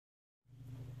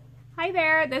Hi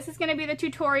there, this is going to be the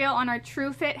tutorial on our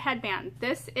TRUEfit headband.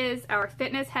 This is our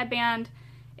fitness headband.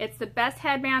 It's the best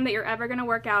headband that you're ever going to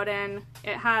work out in.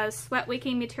 It has sweat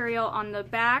wicking material on the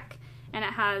back and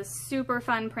it has super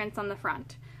fun prints on the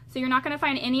front. So you're not going to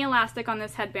find any elastic on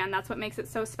this headband. That's what makes it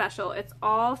so special. It's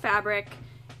all fabric.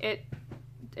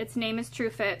 Its name is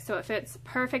TRUEfit, so it fits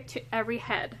perfect to every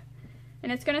head.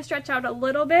 And it's going to stretch out a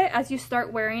little bit as you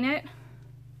start wearing it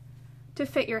to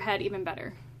fit your head even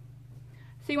better.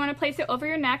 So you want to place it over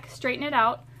your neck, straighten it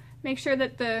out, make sure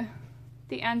that the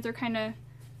ends are kind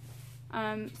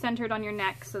of centered on your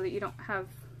neck so that you don't have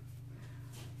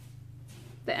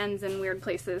the ends in weird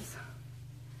places.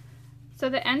 So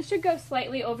the ends should go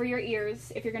slightly over your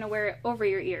ears if you're going to wear it over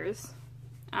your ears.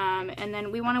 And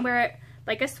then we want to wear it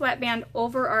like a sweatband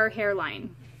over our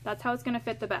hairline. That's how it's going to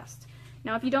fit the best.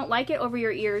 Now if you don't like it over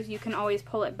your ears, you can always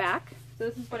pull it back. So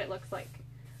this is what it looks like.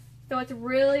 So it's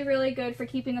really, really good for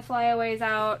keeping the flyaways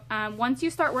out. Once you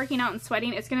start working out and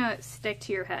sweating, it's going to stick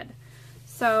to your head.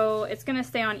 So it's going to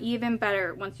stay on even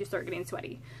better once you start getting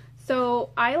sweaty. So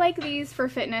I like these for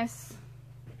fitness.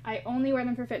 I only wear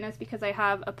them for fitness because I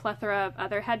have a plethora of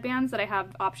other headbands that I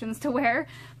have options to wear.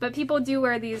 But people do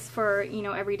wear these for, you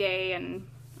know, every day, and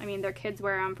I mean their kids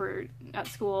wear them for at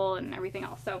school and everything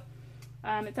else. So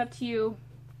it's up to you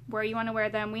where you want to wear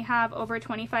them. We have over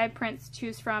 25 prints to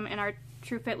choose from in our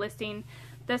TRUEfit listing.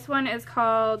 This one is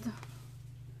called,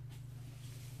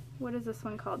 what is this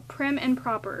one called? Prim and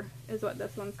Proper is what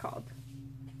this one's called.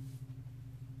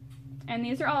 And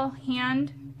these are all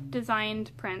hand designed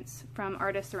prints from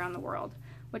artists around the world,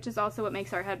 which is also what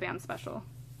makes our headband special.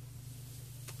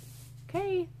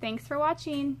 Okay, thanks for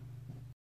watching.